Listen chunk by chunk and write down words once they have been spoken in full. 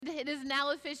It is now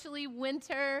officially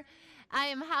winter. I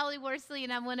am Holly Worsley,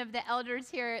 and I'm one of the elders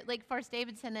here at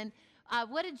LFC-Davidson. And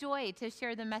what a joy to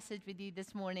share the message with you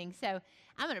this morning. So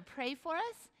I'm going to pray for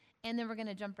us, and then we're going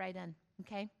to jump right in,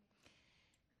 okay?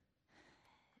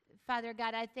 Father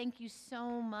God, I thank you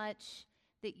so much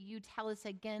that you tell us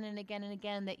again and again and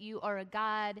again that you are a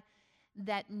God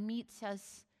that meets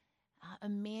us.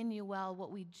 Emmanuel, what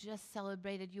we just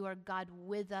celebrated, you are God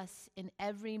with us in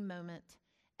every moment,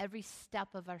 every step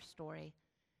of our story.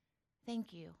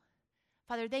 Thank you.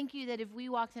 Father, thank you that if we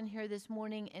walked in here this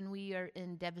morning and we are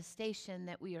in devastation,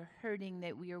 that we are hurting,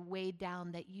 that we are weighed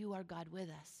down, that you are God with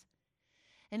us.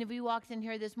 And if we walked in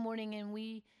here this morning and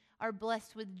we are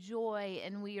blessed with joy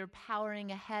and we are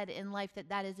powering ahead in life,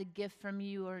 that is a gift from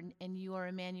you, and you are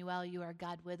Emmanuel, you are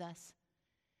God with us.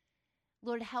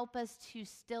 Lord, help us to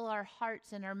still our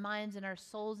hearts and our minds and our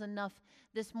souls enough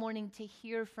this morning to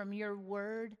hear from your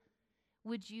word.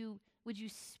 Would you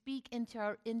speak into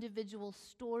our individual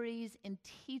stories and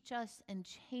teach us and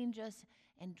change us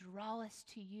and draw us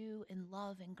to you in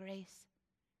love and grace?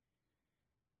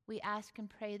 We ask and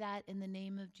pray that in the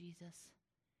name of Jesus.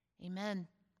 Amen.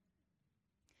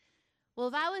 Well,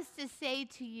 if I was to say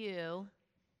to you,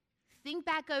 think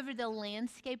back over the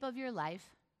landscape of your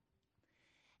life,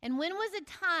 and when was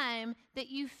a time that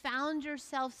you found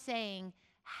yourself saying,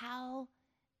 how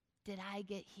did I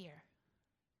get here?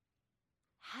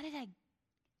 How did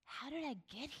I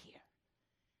get here?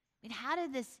 I mean, how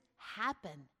did this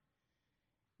happen?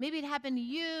 Maybe it happened to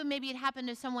you. Maybe it happened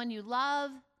to someone you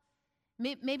love.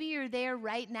 Maybe you're there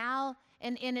right now,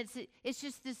 and it's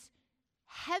just this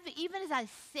heavy. Even as I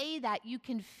say that, you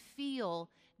can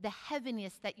feel the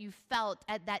heaviness that you felt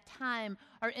at that time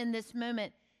or in this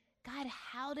moment. God,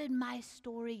 how did my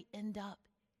story end up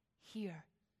here?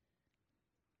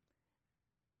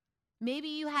 Maybe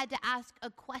you had to ask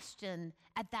a question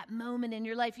at that moment in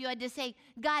your life. You had to say,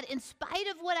 God, in spite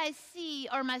of what I see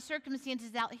or my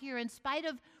circumstances out here, in spite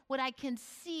of what I can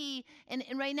see, and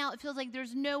right now it feels like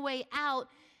there's no way out,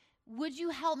 would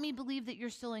you help me believe that you're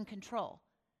still in control?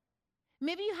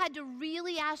 Maybe you had to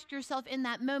really ask yourself in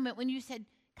that moment when you said,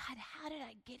 God, how did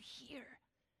I get here?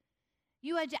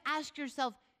 You had to ask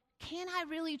yourself, can I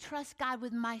really trust God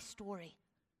with my story?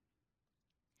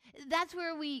 That's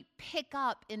where we pick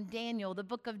up in Daniel, the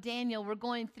book of Daniel. We're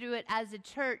going through it as a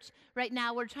church right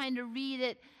now. We're trying to read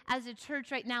it as a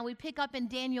church right now. We pick up in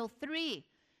Daniel 3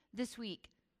 this week.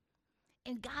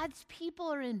 And God's people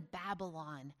are in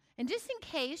Babylon. And just in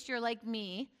case you're like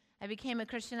me, I became a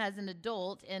Christian as an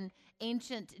adult, and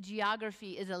ancient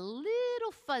geography is a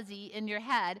little fuzzy in your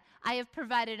head, I have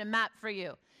provided a map for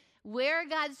you. Where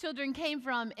God's children came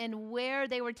from and where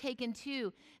they were taken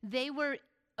to. They were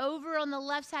over on the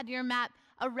left side of your map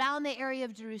around the area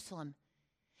of Jerusalem.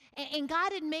 And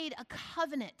God had made a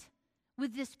covenant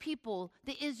with this people,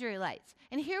 the Israelites.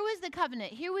 And here was the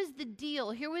covenant. Here was the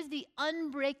deal. Here was the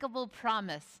unbreakable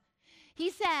promise. He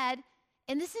said,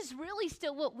 and this is really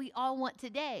still what we all want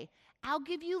today, I'll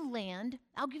give you land.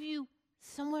 I'll give you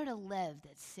somewhere to live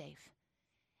that's safe.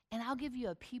 And I'll give you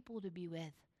a people to be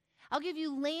with. I'll give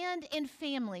you land and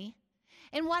family.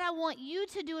 And what I want you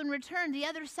to do in return, the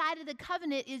other side of the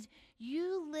covenant, is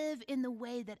you live in the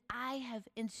way that I have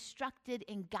instructed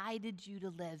and guided you to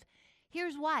live.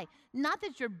 Here's why. Not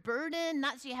that you're burdened,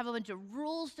 not so you have a bunch of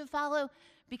rules to follow,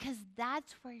 because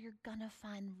that's where you're going to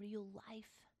find real life.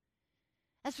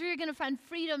 That's where you're going to find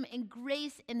freedom and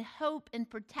grace and hope and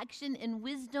protection and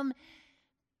wisdom.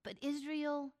 But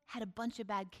Israel had a bunch of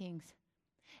bad kings.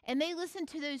 And they listened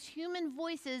to those human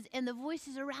voices and the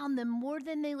voices around them more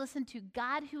than they listened to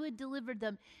God who had delivered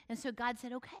them. And so God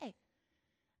said, okay.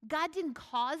 God didn't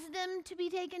cause them to be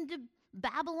taken to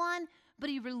Babylon, but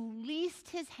he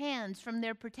released his hands from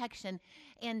their protection.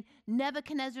 And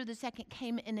Nebuchadnezzar II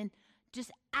came in and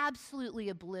just absolutely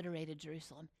obliterated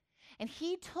Jerusalem. And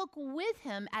he took with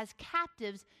him as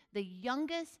captives the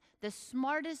youngest, the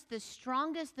smartest, the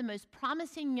strongest, the most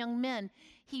promising young men.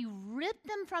 He ripped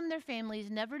them from their families,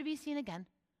 never to be seen again,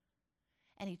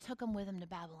 and he took them with him to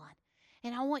Babylon.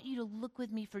 And I want you to look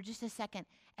with me for just a second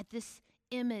at this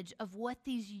image of what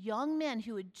these young men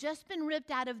who had just been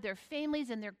ripped out of their families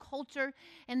and their culture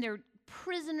and their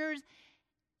prisoners,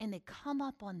 and they come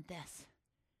up on this.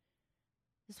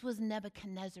 This was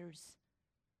Nebuchadnezzar's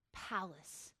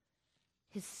palace,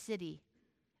 his city,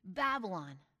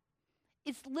 Babylon.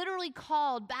 It's literally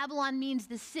called, Babylon means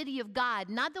the city of God,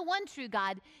 not the one true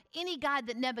God, any God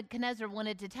that Nebuchadnezzar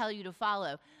wanted to tell you to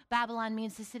follow. Babylon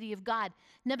means the city of God.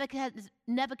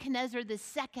 Nebuchadnezzar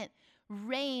II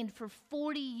reigned for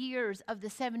 40 years of the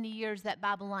 70 years that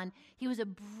Babylon. He was a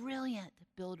brilliant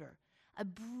builder, a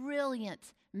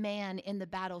brilliant man in the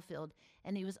battlefield.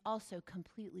 and he was also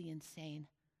completely insane.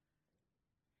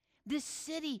 This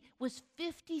city was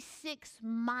 56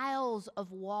 miles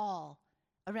of wall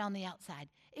around the outside.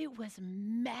 It was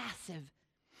massive.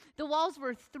 The walls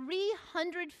were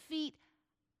 300 feet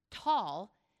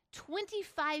tall,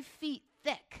 25 feet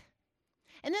thick.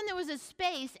 And then there was a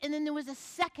space, and then there was a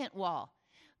second wall.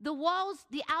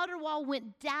 The outer wall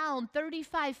went down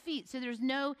 35 feet, so there's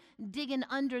no digging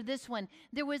under this one.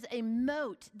 There was a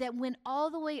moat that went all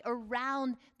the way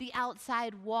around the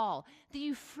outside wall. The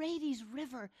Euphrates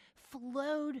River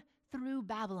flowed through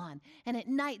Babylon, and at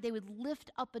night they would lift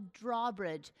up a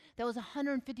drawbridge that was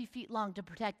 150 feet long to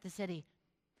protect the city.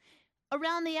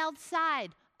 Around the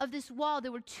outside of this wall,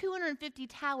 there were 250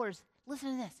 towers.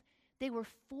 Listen to this. They were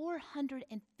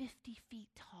 450 feet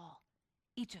tall,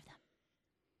 each of them.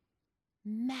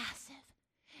 Massive.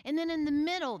 And then in the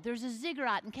middle, there's a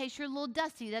ziggurat. In case you're a little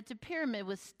dusty, that's a pyramid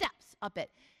with steps up it.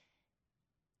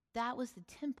 That was the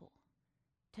temple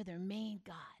to their main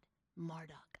god,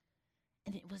 Marduk.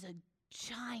 And it was a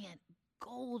giant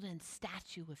golden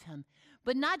statue of him.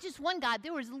 But not just one god.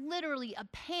 There was literally a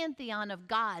pantheon of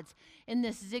gods in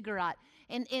this ziggurat.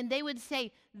 And they would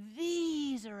say,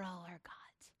 these are all our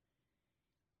gods.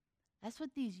 That's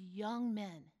what these young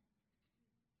men,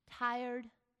 tired,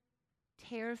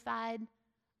 terrified,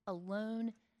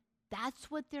 alone,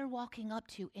 that's what they're walking up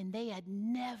to. And they had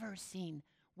never seen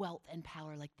wealth and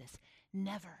power like this.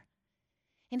 Never.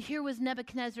 And here was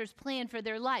Nebuchadnezzar's plan for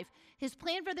their life. His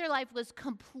plan for their life was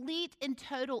complete and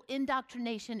total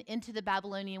indoctrination into the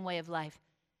Babylonian way of life.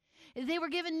 They were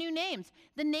given new names.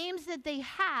 The names that they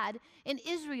had in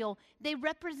Israel, they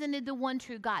represented the one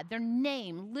true God. Their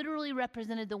name literally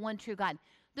represented the one true God.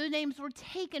 Those names were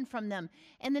taken from them.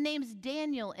 And the names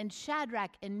Daniel and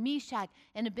Shadrach and Meshach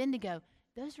and Abednego,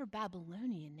 those were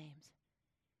Babylonian names.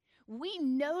 We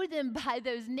know them by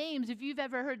those names if you've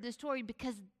ever heard this story,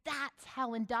 because that's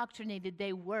how indoctrinated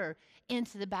they were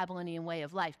into the Babylonian way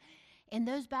of life. And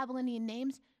those Babylonian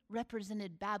names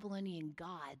represented Babylonian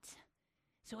gods.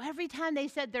 So every time they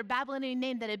said their Babylonian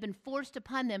name that had been forced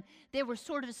upon them, they were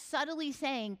sort of subtly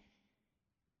saying,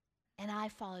 and I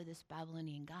follow this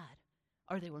Babylonian god.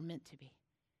 Or they were meant to be.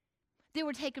 They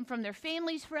were taken from their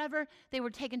families forever. They were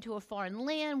taken to a foreign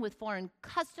land with foreign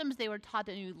customs. They were taught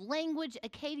a new language,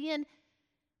 Akkadian.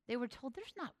 They were told,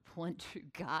 there's not one true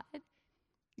God.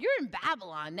 You're in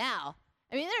Babylon now.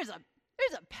 I mean, there's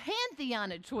a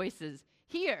pantheon of choices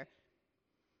here.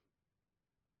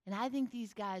 And I think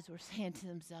these guys were saying to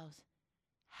themselves,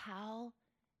 how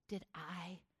did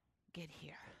I get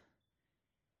here?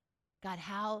 God,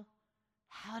 how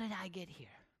did I get here?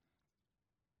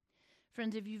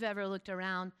 Friends, if you've ever looked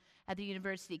around at the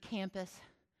university campus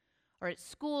or at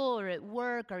school or at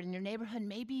work or in your neighborhood,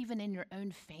 maybe even in your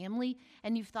own family,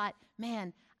 and you've thought,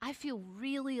 man, I feel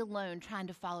really alone trying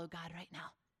to follow God right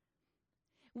now.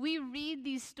 We read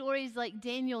these stories like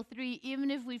Daniel 3, even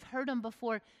if we've heard them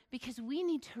before, because we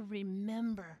need to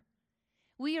remember.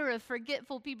 We are a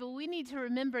forgetful people. We need to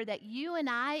remember that you and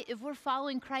I, if we're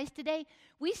following Christ today,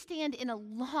 we stand in a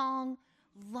long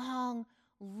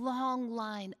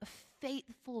line of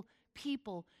faithful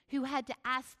people who had to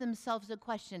ask themselves the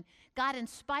question, God, in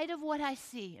spite of what I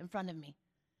see in front of me,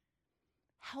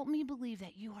 help me believe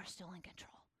that you are still in control.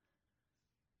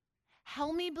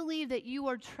 Help me believe that you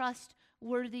are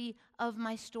trustworthy of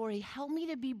my story. Help me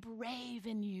to be brave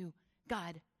in you,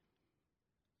 God.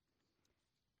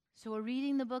 So we're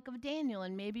reading the book of Daniel,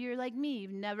 and maybe you're like me.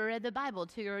 You've never read the Bible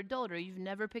till you're an adult, or you've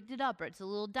never picked it up, or it's a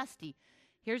little dusty.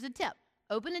 Here's a tip.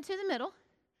 Open it to the middle.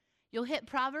 You'll hit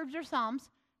Proverbs or Psalms,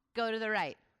 go to the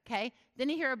right, okay? Then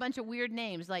you hear a bunch of weird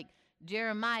names like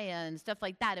Jeremiah and stuff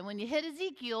like that. And when you hit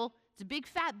Ezekiel, it's a big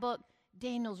fat book,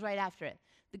 Daniel's right after it.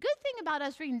 The good thing about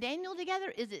us reading Daniel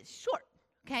together is it's short,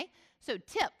 okay? So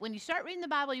tip, when you start reading the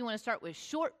Bible, you want to start with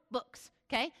short books,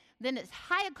 okay? Then it's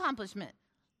high accomplishment,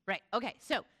 right? Okay,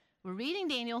 so we're reading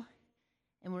Daniel,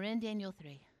 and we're in Daniel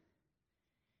 3.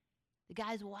 The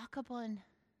guys walk up on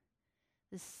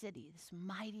this city, this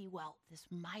mighty wealth, this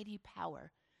mighty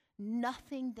power,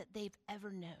 nothing that they've ever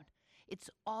known. It's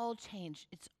all changed.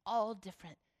 It's all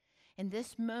different. In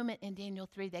this moment in Daniel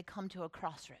 3, they come to a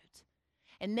crossroads.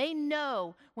 And they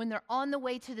know when they're on the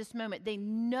way to this moment, they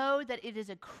know that it is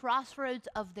a crossroads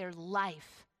of their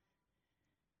life.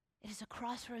 It is a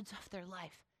crossroads of their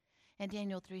life. And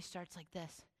Daniel 3 starts like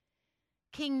this.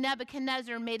 King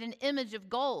Nebuchadnezzar made an image of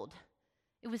gold.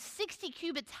 It was 60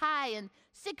 cubits high and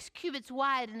 6 cubits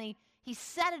wide, and he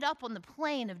set it up on the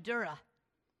plain of Dura.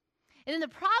 And in the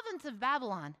province of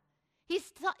Babylon, he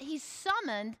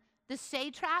summoned the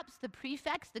satraps, the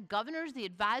prefects, the governors, the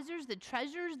advisors, the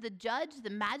treasurers, the judge, the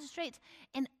magistrates,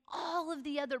 and all of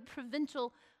the other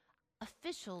provincial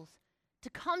officials to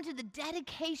come to the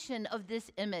dedication of this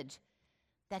image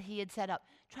that he had set up.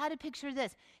 Try to picture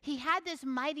this. He had this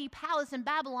mighty palace in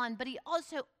Babylon, but he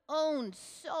also owned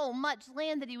so much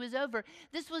land that he was over.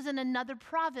 This was in another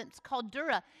province called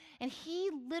Dura. And he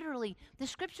literally, the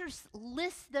scriptures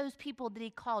list those people that he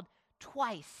called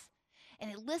twice.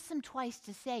 And it lists them twice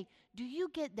to say, do you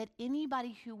get that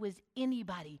anybody who was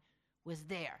anybody was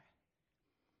there?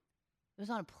 It was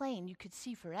on a plane you could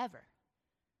see forever.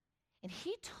 And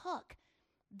he took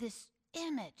this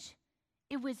image.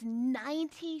 It was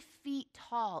 90 feet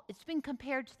tall. It's been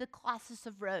compared to the Colossus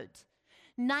of Rhodes.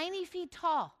 90 feet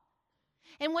tall.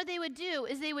 And what they would do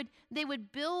is they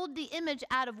would build the image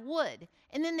out of wood,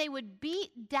 and then they would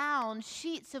beat down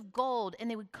sheets of gold, and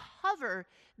they would cover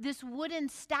this wooden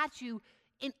statue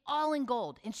all in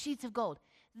gold, in sheets of gold.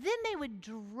 Then they would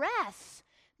dress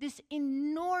this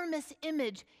enormous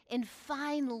image in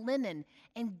fine linen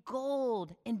and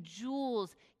gold and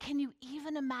jewels. Can you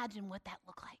even imagine what that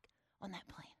looked like on that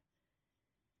plane?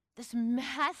 This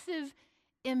massive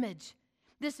image,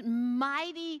 this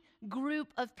mighty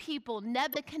group of people,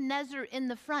 Nebuchadnezzar in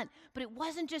the front. But it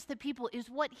wasn't just the people, it was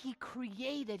what he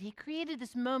created. He created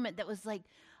this moment that was like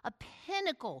a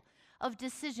pinnacle of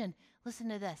decision. Listen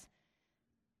to this.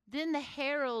 Then the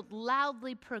herald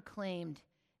loudly proclaimed,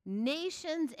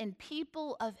 nations and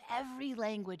people of every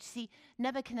language. See,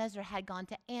 Nebuchadnezzar had gone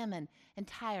to Ammon and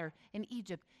Tyre and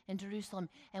Egypt and Jerusalem.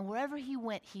 And wherever he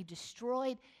went, he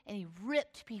destroyed and he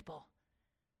ripped people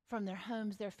from their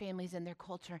homes, their families, and their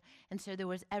culture. And so there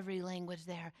was every language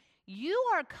there. You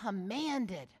are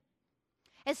commanded.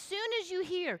 As soon as you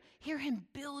hear him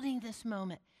building this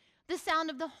moment, the sound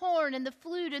of the horn and the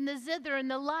flute and the zither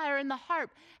and the lyre and the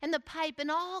harp and the pipe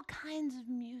and all kinds of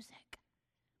music,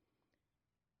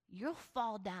 you'll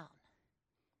fall down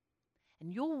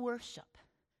and you'll worship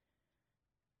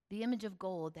the image of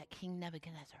gold that King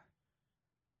Nebuchadnezzar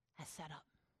has set up.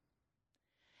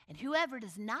 And whoever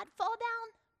does not fall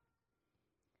down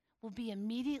will be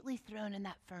immediately thrown in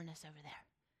that furnace over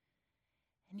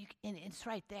there. And it's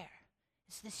right there.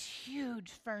 It's this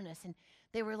huge furnace, and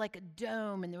they were like a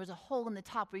dome, and there was a hole in the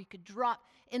top where you could drop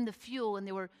in the fuel, and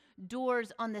there were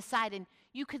doors on the side, and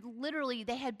you could literally,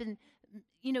 they had been,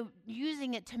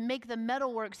 using it to make the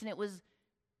metalworks, and it was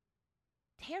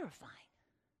terrifying.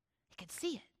 You could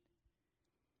see it.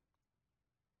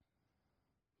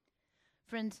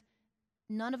 Friends,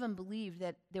 none of them believed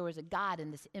that there was a God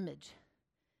in this image.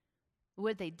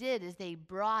 What they did is they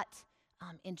brought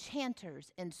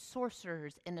enchanters and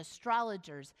sorcerers and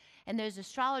astrologers, and those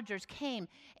astrologers came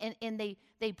and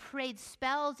they prayed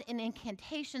spells and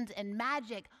incantations and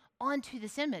magic onto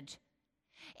this image.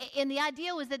 And the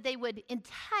idea was that they would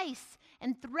entice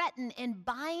and threaten and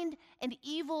bind an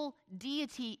evil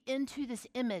deity into this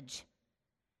image.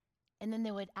 And then they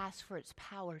would ask for its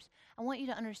powers. I want you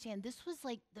to understand, this was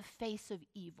like the face of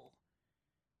evil.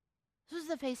 This was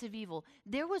the face of evil.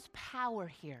 There was power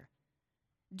here.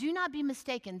 Do not be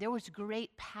mistaken. There was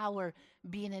great power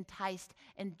being enticed,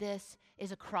 and this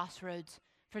is a crossroads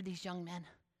for these young men.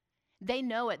 They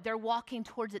know it. They're walking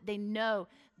towards it. They know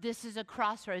this is a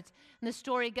crossroads. And the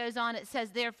story goes on. It says,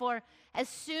 therefore, as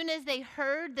soon as they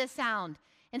heard the sound,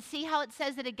 and see how it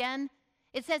says it again?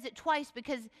 It says it twice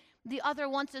because the author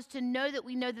wants us to know that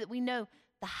we know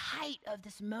the height of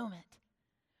this moment.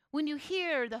 When you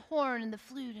hear the horn and the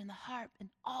flute and the harp and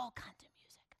all kinds of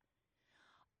music,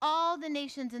 all the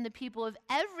nations and the people of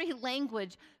every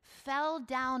language fell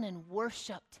down and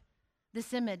worshiped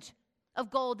this image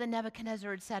of gold that Nebuchadnezzar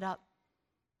had set up.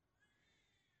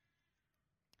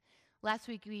 Last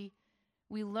week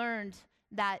we learned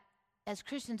that as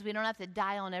Christians we don't have to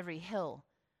die on every hill.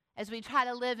 As we try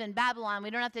to live in Babylon, we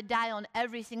don't have to die on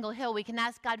every single hill. We can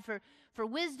ask God for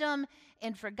wisdom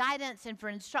and for guidance and for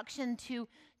instruction to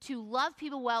love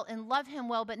people well and love him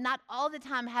well, but not all the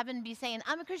time having to be saying,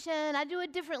 I'm a Christian, I do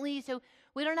it differently, so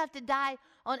we don't have to die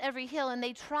on every hill. And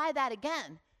they try that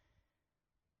again.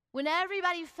 When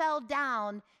everybody fell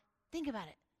down, think about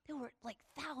it. There were like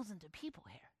thousands of people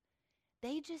here.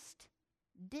 They just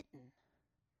didn't.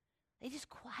 They just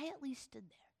quietly stood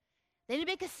there. They didn't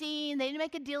make a scene. They didn't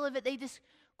make a deal of it. They just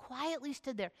quietly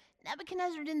stood there.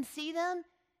 Nebuchadnezzar didn't see them.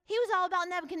 He was all about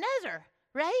Nebuchadnezzar,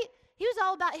 right? He was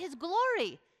all about his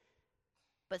glory.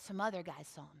 But some other guys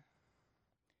saw him.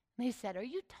 And they said, are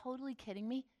you totally kidding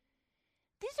me?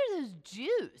 These are those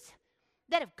Jews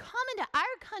that have come into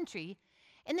our country,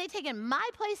 and they've taken my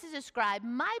place as a scribe,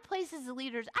 my place as a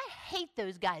leader. I hate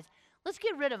those guys. Let's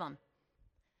get rid of them.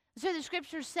 So the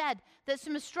scripture said that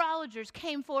some astrologers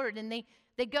came forward and they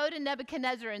go to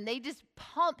Nebuchadnezzar and they just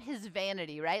pump his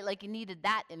vanity, right? Like he needed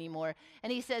that anymore.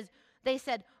 And they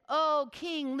said, "Oh,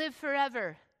 king, live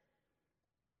forever."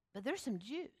 But there's some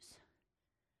Jews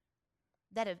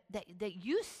that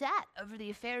you set over the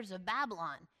affairs of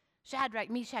Babylon. Shadrach,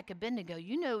 Meshach, Abednego,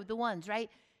 you know the ones, right?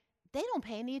 They don't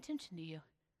pay any attention to you.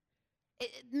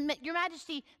 Your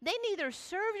Majesty, they neither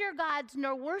serve your gods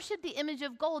nor worship the image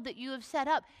of gold that you have set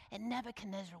up. And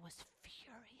Nebuchadnezzar was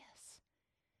furious.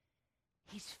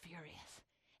 He's furious.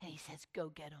 And he says, "Go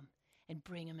get him and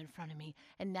bring him in front of me."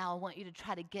 And now I want you to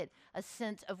try to get a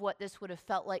sense of what this would have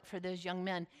felt like for those young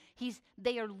men.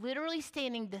 They are literally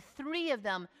standing, the three of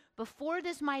them, before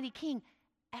this mighty king.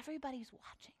 Everybody's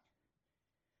watching.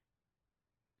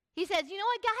 He says, "You know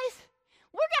what, guys?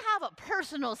 We're going to have a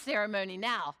personal ceremony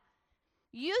now.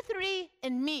 You three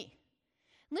and me.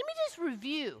 Let me just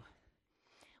review.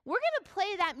 We're going to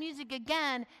play that music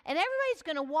again, and everybody's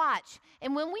going to watch.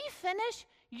 And when we finish,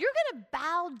 you're going to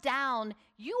bow down.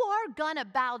 You are going to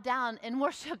bow down and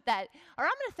worship that. Or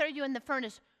I'm going to throw you in the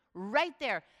furnace right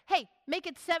there. Hey, make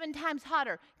it 7 times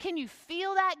hotter. Can you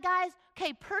feel that, guys?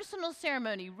 Okay, personal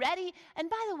ceremony. Ready? And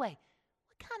by the way,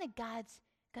 what kind of God's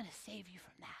going to save you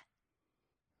from that?"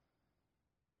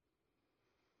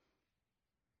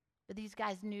 But these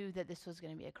guys knew that this was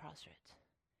going to be a crossroads.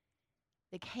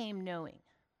 They came knowing.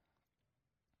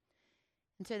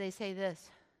 And so they say this,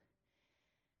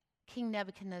 "King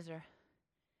Nebuchadnezzar,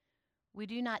 we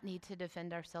do not need to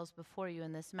defend ourselves before you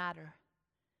in this matter.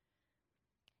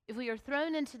 If we are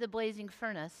thrown into the blazing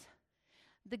furnace,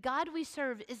 the God we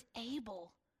serve is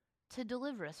able to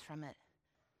deliver us from it.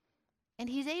 And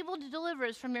he's able to deliver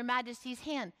us from your Majesty's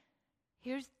hand."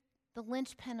 Here's the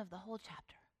linchpin of the whole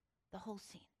chapter, the whole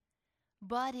scene.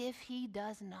 "But if he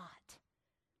does not,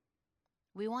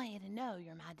 we want you to know,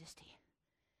 your Majesty,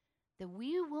 that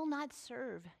we will not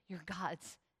serve your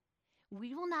gods.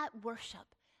 We will not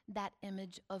worship that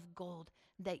image of gold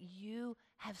that you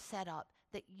have set up,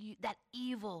 that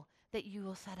evil that you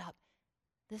will set up."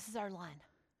 This is our line.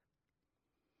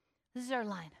 This is our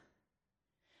line.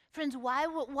 Friends, why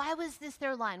was this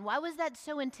their line? Why was that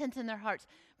so intense in their hearts?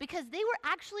 Because they were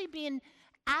actually being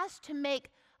asked to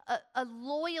make a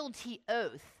loyalty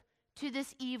oath to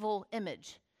this evil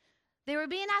image. They were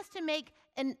being asked to make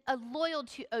a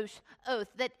loyalty oath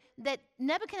that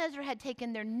Nebuchadnezzar had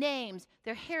taken their names,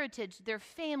 their heritage, their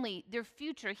family, their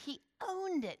future. He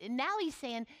owned it. And now he's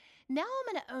saying, now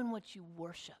I'm going to own what you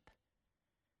worship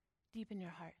deep in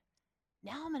your heart.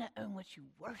 Now I'm going to own what you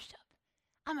worship.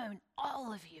 I'm going to own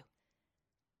all of you.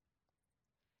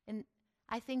 And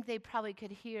I think they probably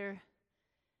could hear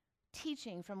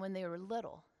teaching from when they were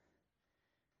little.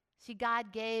 See,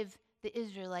 God gave the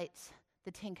Israelites the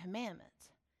 10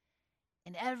 Commandments,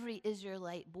 and every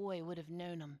Israelite boy would have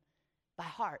known them by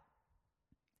heart.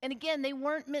 And again, they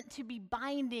weren't meant to be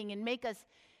binding and make us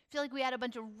feel like we had a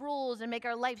bunch of rules and make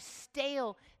our life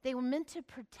stale. They were meant to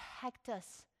protect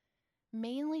us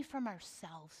mainly from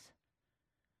ourselves.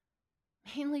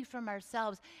 Mainly from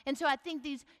ourselves. And so I think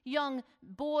these young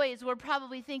boys were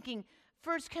probably thinking,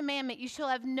 first commandment, you shall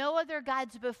have no other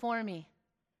gods before me.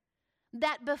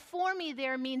 That before me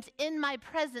there means in my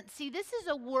presence. See, this is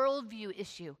a worldview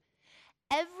issue.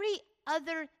 Every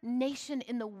other nation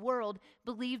in the world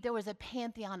believed there was a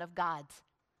pantheon of gods.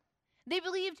 They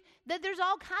believed that there's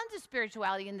all kinds of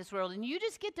spirituality in this world, and you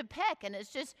just get to pick, and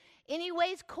it's just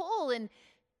anyways cool. And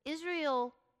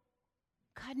Israel,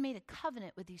 God made a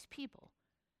covenant with these people.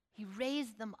 He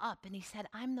raised them up, and he said,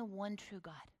 I'm the one true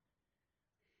God.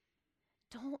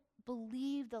 Don't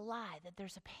believe the lie that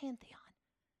there's a pantheon.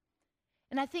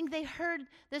 And I think they heard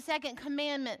the second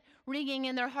commandment ringing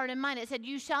in their heart and mind. It said,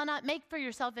 you shall not make for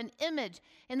yourself an image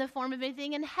in the form of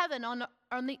anything in heaven, on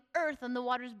the earth, on the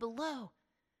waters below.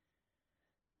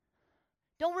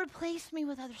 Don't replace me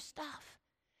with other stuff.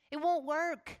 It won't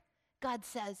work, God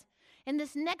says. And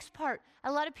this next part,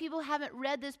 a lot of people haven't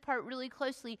read this part really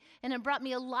closely, and it brought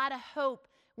me a lot of hope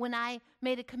when I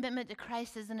made a commitment to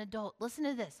Christ as an adult. Listen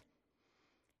to this.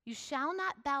 You shall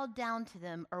not bow down to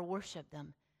them or worship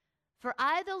them. For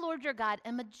I, the Lord your God,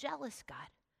 am a jealous God,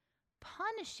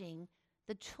 punishing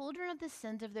the children of the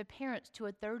sins of their parents to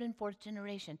a third and fourth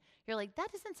generation. You're like,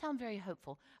 that doesn't sound very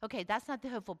hopeful. Okay, that's not the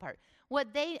hopeful part.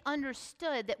 What they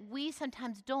understood that we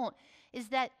sometimes don't is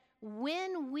that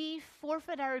when we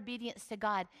forfeit our obedience to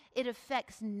God, it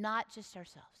affects not just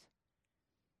ourselves.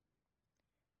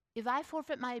 If I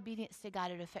forfeit my obedience to God,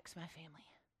 it affects my family,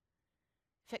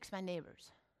 affects my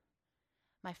neighbors,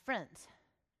 my friends,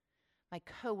 my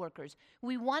coworkers.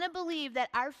 We want to believe that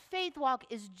our faith walk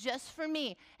is just for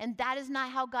me, and that is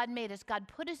not how God made us. God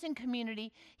put us in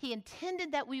community. He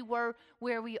intended that we were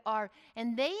where we are,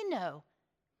 and they know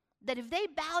that if they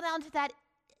bow down to that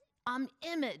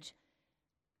image,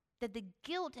 that the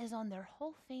guilt is on their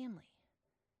whole family,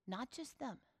 not just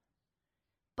them.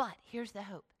 But here's the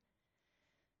hope.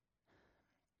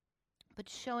 But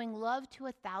showing love to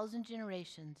 1,000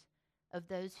 generations of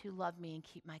those who love me and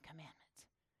keep my commandments.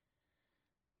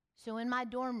 So in my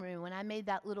dorm room, when I made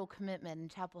that little commitment in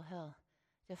Chapel Hill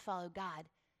to follow God,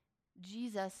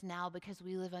 Jesus now, because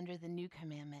we live under the new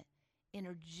commandment,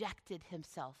 interjected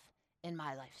himself in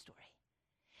my life story,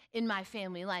 in my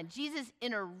family line. Jesus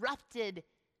interrupted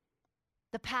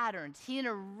the patterns. He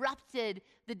interrupted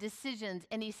the decisions,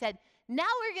 and he said, now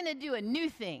we're going to do a new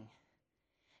thing.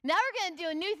 Now we're going to do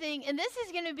a new thing, and this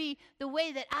is going to be the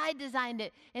way that I designed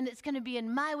it, and it's going to be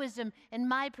in my wisdom and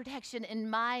my protection and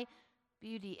my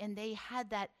beauty. And they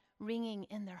had that ringing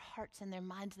in their hearts and their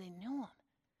minds. They knew him.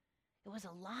 It was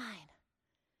a line.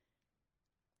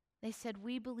 They said,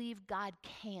 we believe God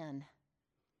can,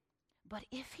 but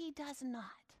if he does not,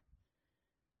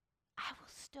 I will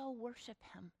still worship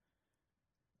him.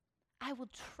 I will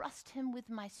trust him with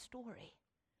my story.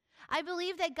 I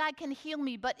believe that God can heal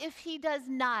me, but if he does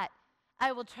not,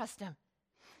 I will trust him.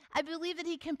 I believe that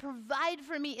he can provide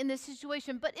for me in this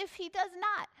situation, but if he does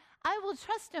not, I will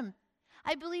trust him.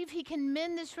 I believe he can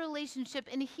mend this relationship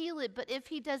and heal it, but if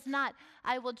he does not,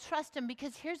 I will trust him.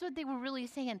 Because here's what they were really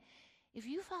saying. If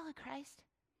you follow Christ,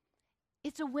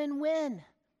 it's a win-win.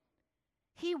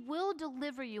 He will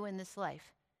deliver you in this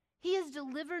life. He has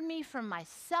delivered me from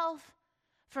myself,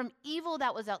 from evil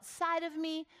that was outside of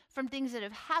me, from things that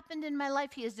have happened in my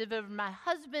life. He has delivered my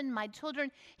husband, my children.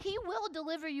 He will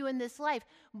deliver you in this life.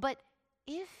 But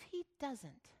if he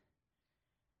doesn't,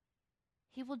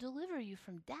 he will deliver you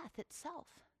from death itself.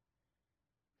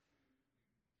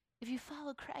 If you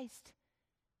follow Christ,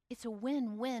 it's a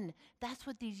win-win. That's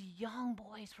what these young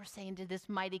boys were saying to this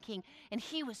mighty king. And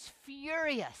he was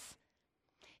furious.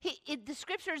 The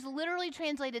scriptures literally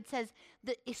translated says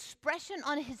the expression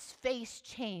on his face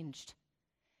changed.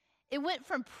 It went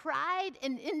from pride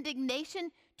and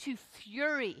indignation to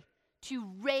fury, to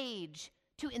rage,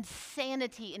 to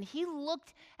insanity. And he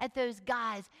looked at those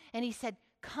guys and he said,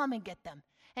 come and get them.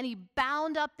 And he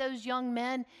bound up those young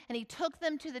men and he took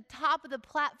them to the top of the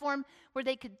platform where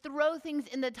they could throw things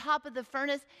in the top of the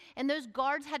furnace. And those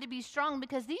guards had to be strong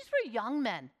because these were young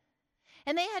men.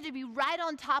 And they had to be right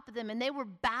on top of them, and they were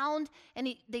bound, and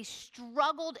they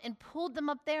struggled and pulled them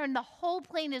up there, and the whole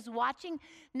plane is watching.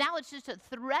 Now it's just a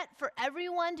threat for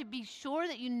everyone to be sure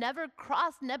that you never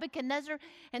cross Nebuchadnezzar,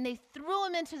 and they threw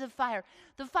him into the fire.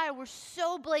 The fire was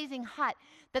so blazing hot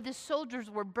that the soldiers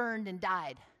were burned and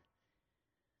died.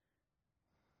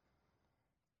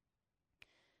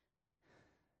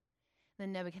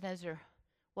 Then Nebuchadnezzar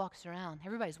walks around.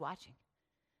 Everybody's watching.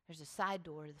 There's a side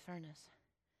door to the furnace.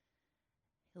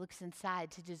 He looks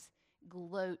inside to just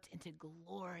gloat into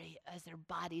glory as their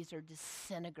bodies are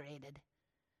disintegrated.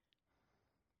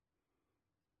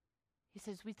 He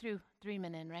says, we threw 3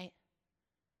 men in, right?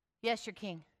 Yes, your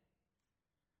king.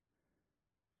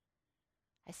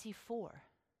 I see 4.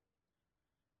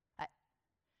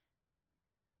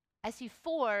 I see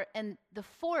 4, and the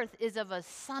 4th is of a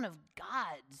son of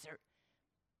God's. Or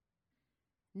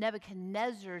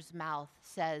Nebuchadnezzar's mouth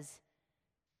says,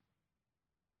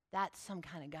 that's some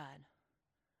kind of God.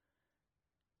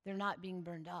 They're not being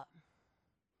burned up.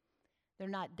 They're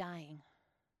not dying.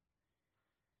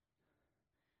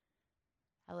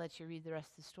 I'll let you read the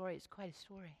rest of the story. It's quite a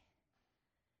story.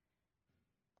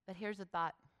 But here's a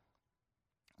thought.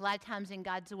 A lot of times in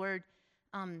God's word,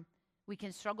 we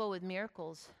can struggle with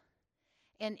miracles.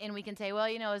 And we can say, well,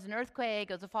 it was an earthquake,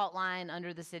 it was a fault line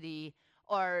under the city,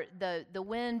 or the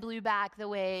wind blew back the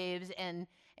waves and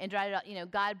dried it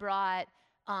out. God brought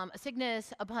a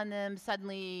sickness upon them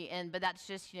suddenly, but that's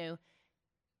just,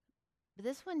 but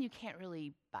this one you can't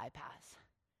really bypass.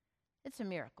 It's a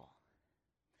miracle.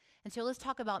 And so let's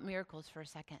talk about miracles for a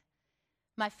second.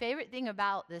 My favorite thing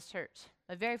about this church,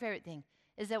 my very favorite thing,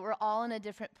 is that we're all in a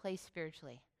different place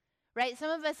spiritually, right? Some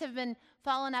of us have been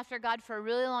following after God for a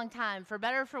really long time. For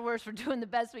better or for worse, we're doing the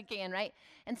best we can, right?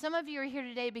 And some of you are here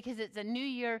today because it's a new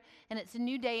year and it's a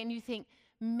new day, and you think,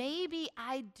 maybe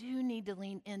I do need to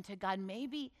lean into God.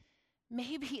 Maybe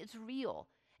it's real.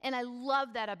 And I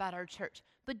love that about our church.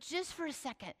 But just for a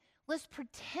second, let's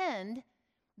pretend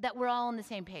that we're all on the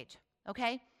same page,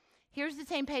 okay? Here's the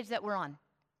same page that we're on.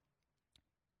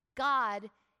 God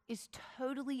is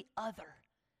totally other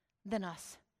than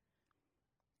us.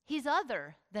 He's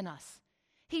other than us.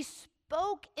 He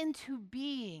spoke into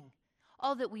being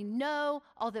all that we know,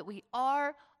 all that we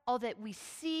are, all that we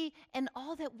see, and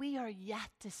all that we are yet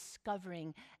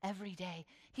discovering every day.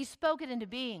 He spoke it into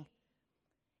being.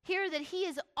 Hear that he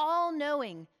is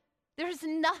all-knowing. There's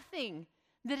nothing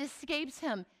that escapes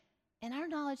him, and our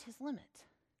knowledge has limits.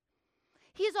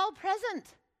 He is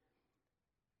all-present.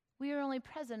 We are only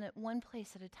present at one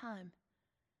place at a time.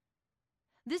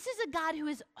 This is a God who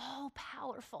is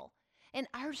all-powerful, and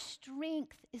our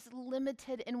strength is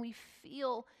limited, and we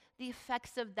feel the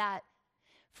effects of that.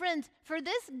 Friends, for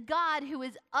this God who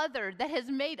is other, that has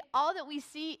made all that we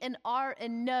see and are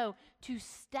and know to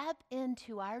step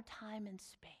into our time and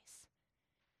space,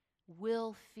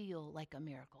 will feel like a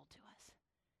miracle to us.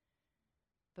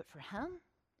 But for him,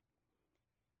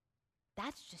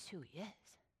 that's just who he is.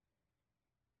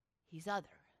 He's other.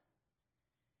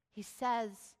 He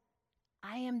says,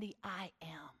 I am the I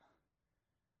am.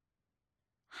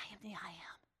 I am the I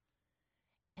am.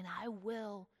 And I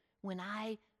will, when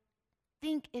I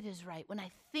think it is right, when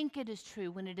I think it is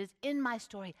true, when it is in my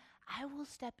story, I will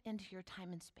step into your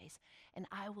time and space, and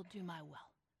I will do my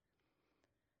will.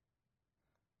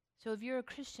 So if you're a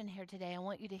Christian here today, I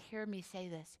want you to hear me say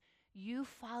this. You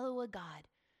follow a God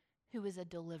who is a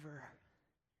deliverer.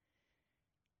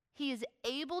 He is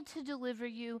able to deliver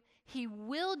you. He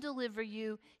will deliver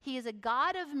you. He is a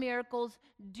God of miracles.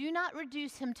 Do not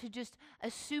reduce him to just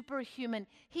a superhuman.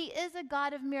 He is a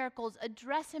God of miracles.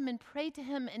 Address him and pray to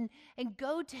him and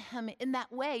go to him in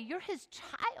that way. You're his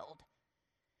child.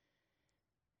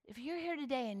 If you're here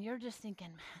today and you're just thinking,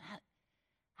 man,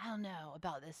 I don't know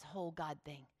about this whole God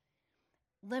thing,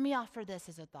 let me offer this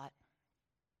as a thought.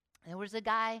 There was a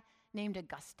guy named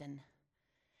Augustine.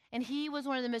 And he was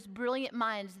one of the most brilliant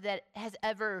minds that has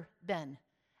ever been.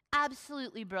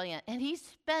 Absolutely brilliant. And he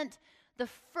spent the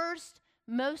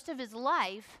most of his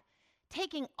life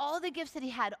taking all the gifts that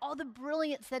he had, all the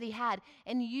brilliance that he had,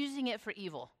 and using it for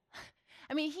evil.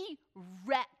 I mean, he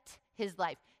wrecked his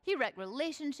life. He wrecked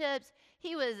relationships.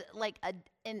 He was like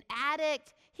an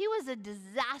addict. He was a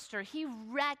disaster. He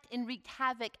wrecked and wreaked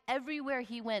havoc everywhere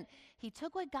he went. He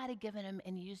took what God had given him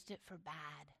and used it for bad.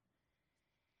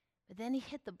 But then he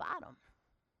hit the bottom.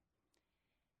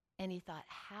 And he thought,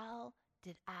 how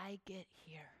did I get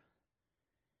here?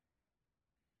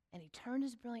 And he turned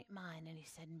his brilliant mind and he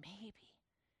said,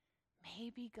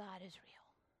 maybe God is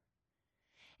real.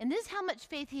 And this is how much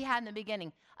faith he had in the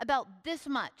beginning, about this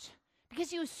much. Because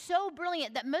he was so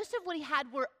brilliant that most of what he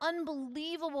had were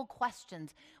unbelievable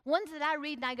questions. Ones that I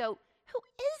read and I go, who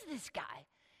is this guy?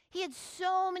 He had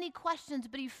so many questions,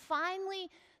 but he finally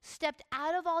stepped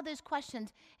out of all those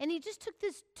questions, and he just took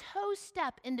this toe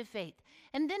step into faith.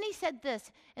 And then he said this,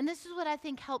 and this is what I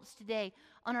think helps today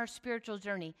on our spiritual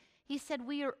journey. He said,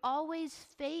 we are always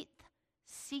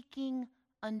faith-seeking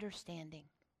understanding.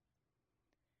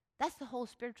 That's the whole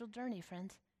spiritual journey,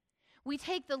 friends. We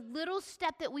take the little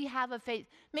step that we have of faith,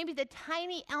 maybe the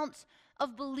tiny ounce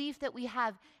of belief that we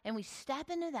have, and we step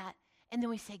into that, and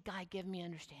then we say, God, give me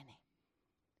understanding.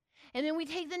 And then we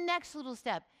take the next little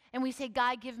step, and we say,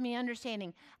 God, give me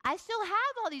understanding. I still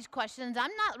have all these questions.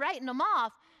 I'm not writing them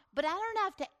off, but I don't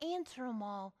have to answer them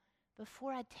all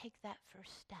before I take that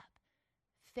first step.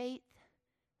 Faith,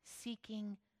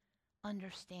 seeking,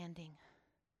 understanding.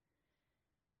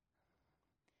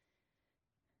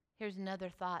 Here's another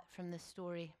thought from this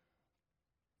story.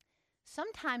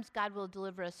 Sometimes God will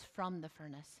deliver us from the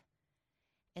furnace,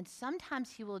 and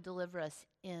sometimes he will deliver us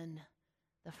in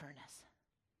the furnace.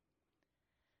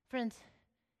 Friends,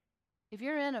 if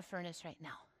you're in a furnace right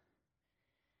now,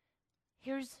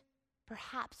 here's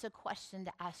perhaps a question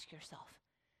to ask yourself.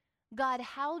 God,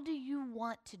 how do you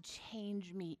want to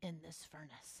change me in this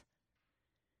furnace?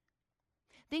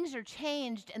 Things are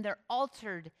changed and they're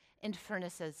altered in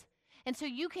furnaces. And so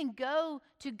you can go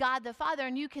to God the Father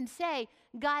and you can say,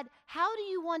 God, how do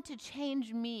you want to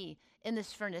change me in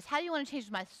this furnace? How do you want to change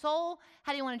my soul?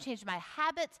 How do you want to change my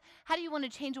habits? How do you want to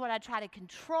change what I try to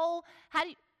control?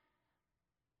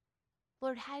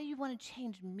 Lord, how do you want to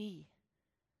change me?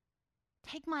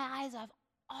 Take my eyes off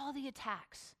all the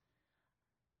attacks.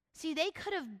 See, they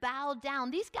could have bowed down.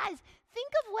 These guys,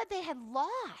 think of what they had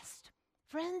lost,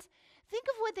 friends. Think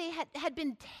of what they had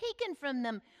been taken from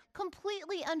them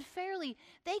completely unfairly.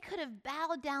 They could have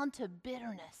bowed down to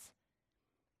bitterness.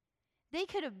 They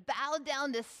could have bowed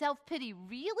down to self-pity.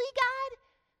 Really, God?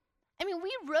 I mean,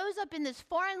 we rose up in this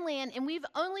foreign land and we've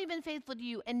only been faithful to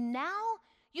you, and now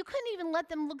you couldn't even let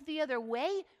them look the other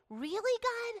way? Really,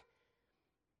 God?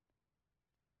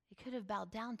 They could have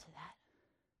bowed down to that.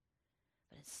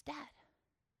 But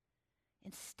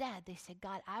instead, they said,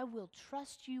 God, I will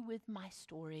trust you with my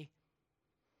story.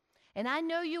 And I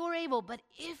know you are able, but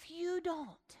if you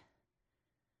don't,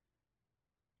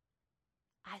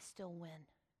 I still win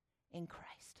in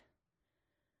Christ.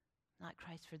 Not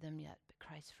Christ for them yet, but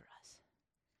Christ for us.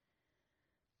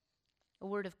 A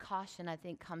word of caution, I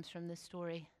think, comes from this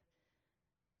story.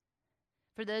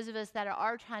 For those of us that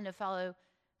are trying to follow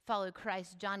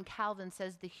Christ, John Calvin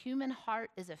says the human heart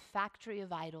is a factory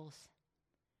of idols.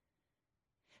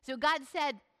 So God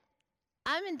said,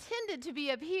 I'm intended to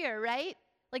be up here, right?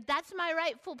 Like that's my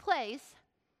rightful place.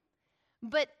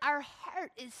 But our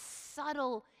heart is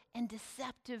subtle and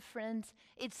deceptive, friends.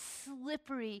 It's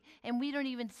slippery and we don't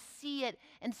even see it.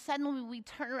 And suddenly we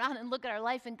turn around and look at our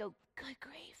life and go, good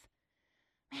grief.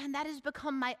 Man, that has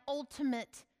become my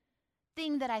ultimate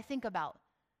thing that I think about.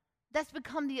 That's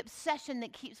become the obsession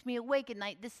that keeps me awake at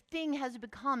night. This thing has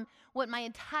become what my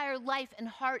entire life and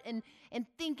heart and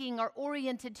thinking are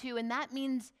oriented to. And that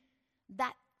means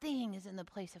that thing is in the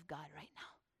place of God right now.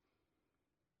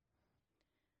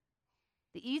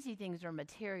 The easy things are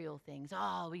material things.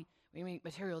 Oh, we make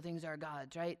material things our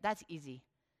gods, right? That's easy.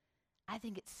 I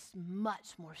think it's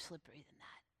much more slippery than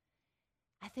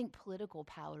that. I think political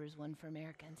power is one for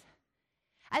Americans.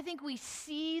 I think we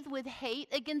seethe with hate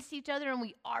against each other and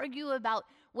we argue about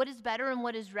what is better and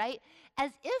what is right,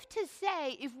 as if to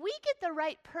say, if we get the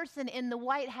right person in the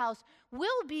White House,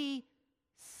 we'll be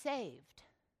saved.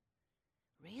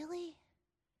 Really?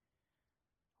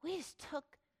 We just took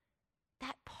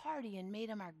that party and made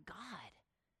him our God.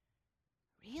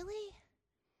 Really?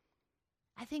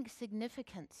 I think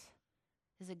significance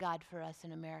is a God for us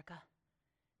in America.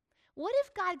 What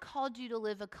if God called you to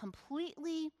live a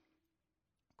completely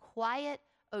quiet,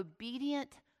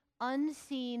 obedient,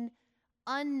 unseen,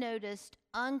 unnoticed,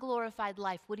 unglorified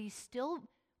life? Would he still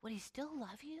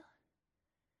love you?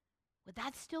 Would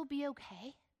that still be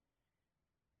okay?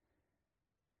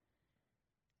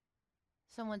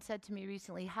 Someone said to me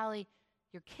recently, Holly,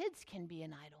 your kids can be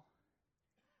an idol.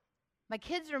 My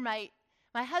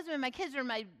husband and my kids are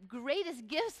my greatest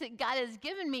gifts that God has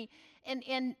given me.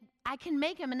 And I can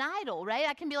make him an idol, right?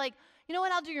 I can be like, you know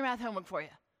what, I'll do your math homework for you.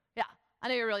 Yeah, I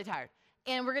know you're really tired.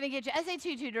 And we're going to get you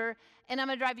SAT tutor, and I'm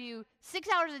going to drive you 6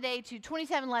 hours a day to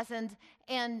 27 lessons.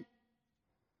 And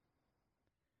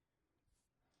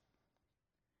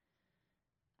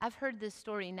I've heard this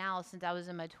story now since I was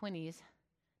in my 20s,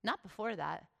 not before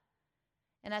that.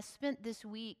 And I spent this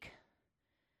week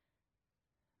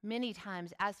many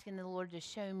times asking the Lord to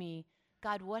show me,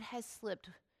 God, what has slipped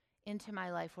into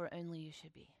my life where only you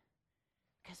should be?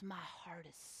 Because my heart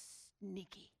is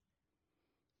sneaky.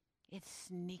 It's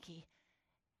sneaky.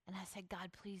 And I said,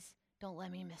 God, please don't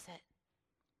let me miss it.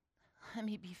 Let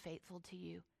me be faithful to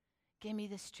you. Give me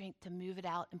the strength to move it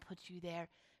out and put you there,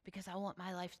 because I want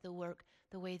my life to work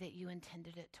the way that you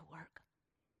intended it to work.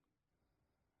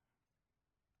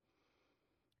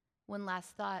 One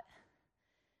last thought.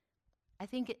 I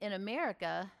think in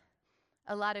America,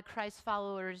 a lot of Christ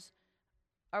followers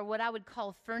are what I would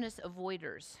call furnace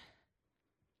avoiders.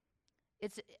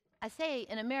 I say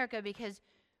in America because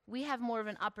we have more of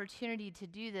an opportunity to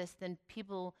do this than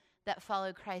people that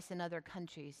follow Christ in other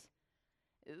countries.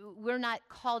 We're not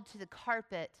called to the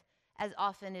carpet as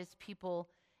often as people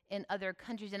in other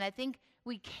countries. And I think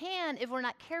we can, if we're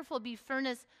not careful, be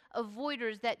furnace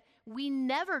avoiders, that we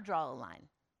never draw a line.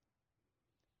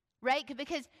 Right?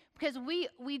 Because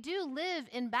we do live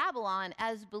in Babylon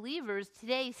as believers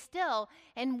today still,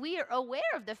 and we are aware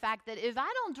of the fact that if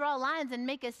I don't draw lines and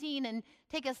make a scene and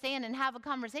take a stand and have a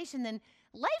conversation, then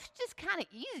life's just kind of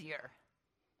easier.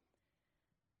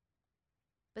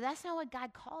 But that's not what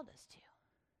God called us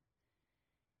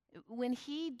to. When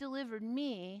he delivered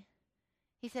me,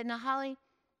 he said, now, Holly,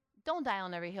 don't die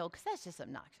on every hill, because that's just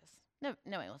obnoxious.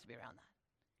 Nobody wants to be around that.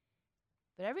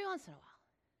 But every once in a while,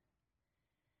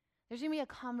 there's going to be a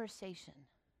conversation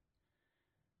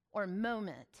or a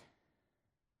moment.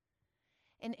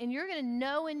 And you're going to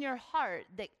know in your heart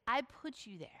that I put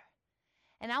you there.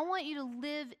 And I want you to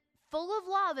live full of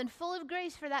love and full of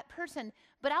grace for that person.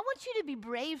 But I want you to be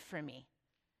brave for me.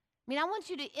 I mean, I want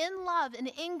you to, in love and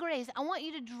in grace, I want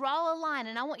you to draw a line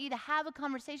and I want you to have a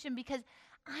conversation, because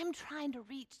I'm trying to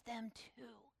reach them too.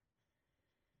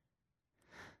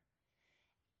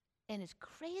 And as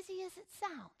crazy as it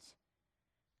sounds,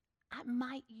 I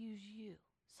might use you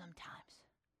sometimes.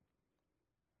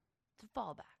 It's a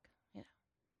fallback, you know.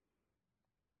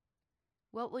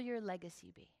 What will your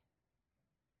legacy be?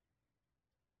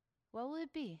 What will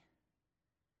it be?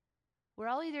 We're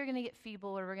all either going to get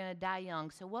feeble or we're going to die young.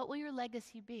 So what will your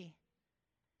legacy be?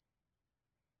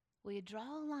 Will you draw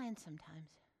a line sometimes?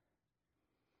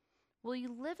 Will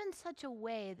you live in such a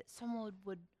way that someone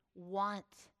would want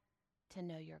to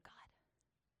know your God?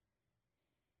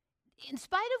 in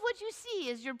spite of what you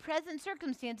see as your present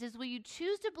circumstances, will you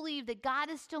choose to believe that God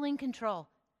is still in control?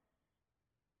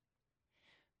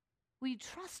 Will you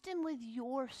trust him with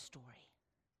your story?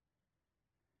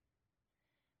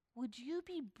 Would you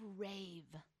be brave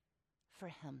for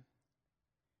him?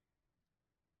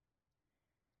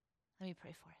 Let me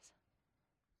pray for us.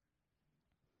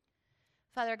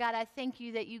 Father God, I thank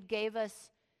you that you gave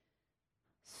us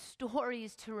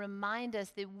stories to remind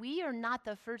us that we are not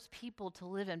the first people to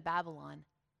live in Babylon.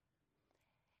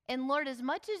 And Lord, as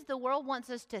much as the world wants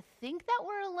us to think that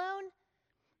we're alone,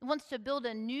 it wants to build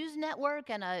a news network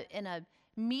and a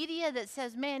media that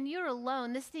says, man, you're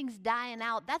alone, this thing's dying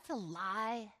out, that's a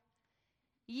lie.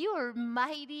 You are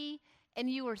mighty, and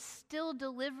you are still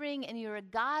delivering, and you're a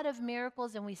God of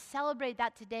miracles, and we celebrate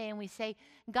that today, and we say,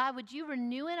 God, would you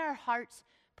renew in our hearts,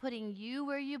 putting you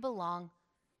where you belong,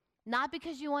 not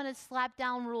because you want to slap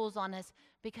down rules on us,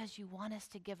 because you want us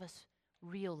to give us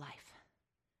real life.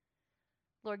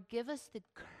 Lord, give us the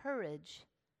courage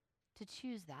to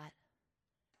choose that.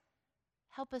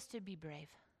 Help us to be brave.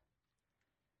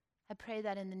 I pray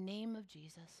that in the name of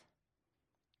Jesus.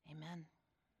 Amen.